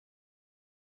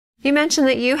You mentioned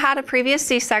that you had a previous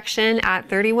C-section at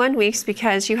 31 weeks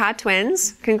because you had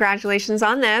twins. Congratulations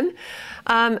on them.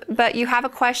 But you have a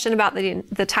question about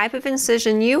the type of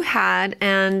incision you had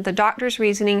and the doctor's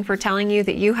reasoning for telling you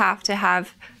that you have to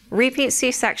have repeat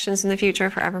C-sections in the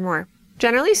future forevermore.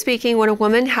 Generally speaking, when a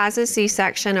woman has a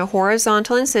C-section, a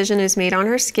horizontal incision is made on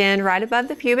her skin right above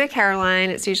the pubic hairline.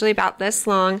 It's usually about this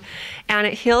long, and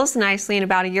it heals nicely, and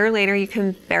about a year later you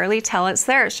can barely tell it's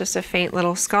there. It's just a faint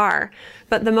little scar.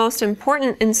 But the most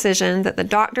important incision that the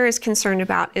doctor is concerned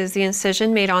about is the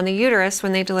incision made on the uterus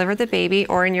when they deliver the baby,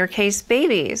 or in your case,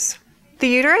 babies. The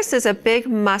uterus is a big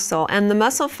muscle, and the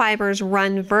muscle fibers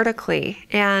run vertically,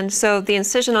 and so the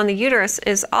incision on the uterus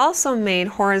is also made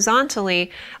horizontally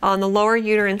on the lower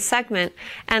uterine segment,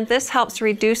 and this helps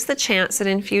reduce the chance that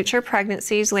in future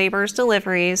pregnancies, labors,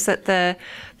 deliveries, that the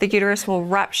uterus will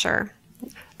rupture.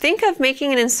 Think of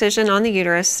making an incision on the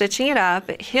uterus, stitching it up.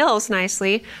 It heals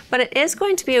nicely, but it is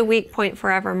going to be a weak point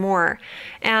forevermore.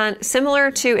 And similar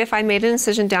to if I made an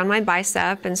incision down my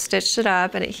bicep and stitched it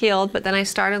up and it healed, but then I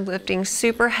started lifting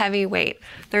super heavy weight,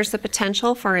 there's the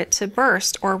potential for it to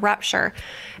burst or rupture.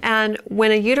 And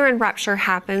when a uterine rupture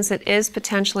happens, it is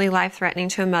potentially life-threatening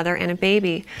to a mother and a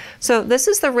baby. So this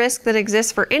is the risk that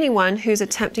exists for anyone who's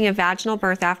attempting a vaginal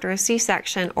birth after a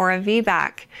C-section or a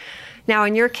VBAC. Now,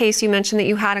 in your case, you mentioned that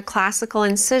you had a classical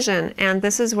incision, and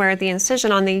this is where the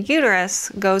incision on the uterus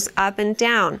goes up and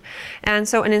down. And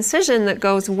so an incision that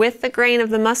goes with the grain of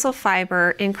the muscle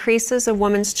fiber increases a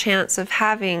woman's chance of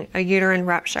having a uterine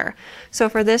rupture. So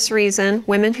for this reason,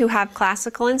 women who have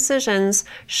classical incisions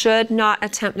should not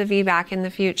attempt a VBAC in the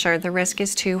future. The risk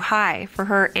is too high for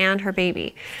her and her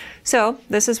baby. So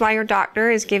this is why your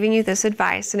doctor is giving you this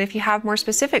advice, and if you have more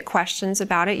specific questions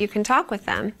about it, you can talk with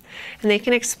them, and they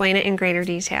can explain it in greater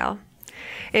detail.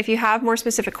 If you have more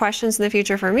specific questions in the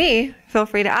future for me, feel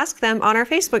free to ask them on our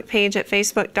Facebook page at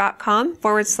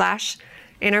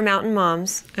facebook.com/Intermountain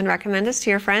Moms, and recommend us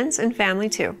to your friends and family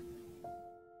too.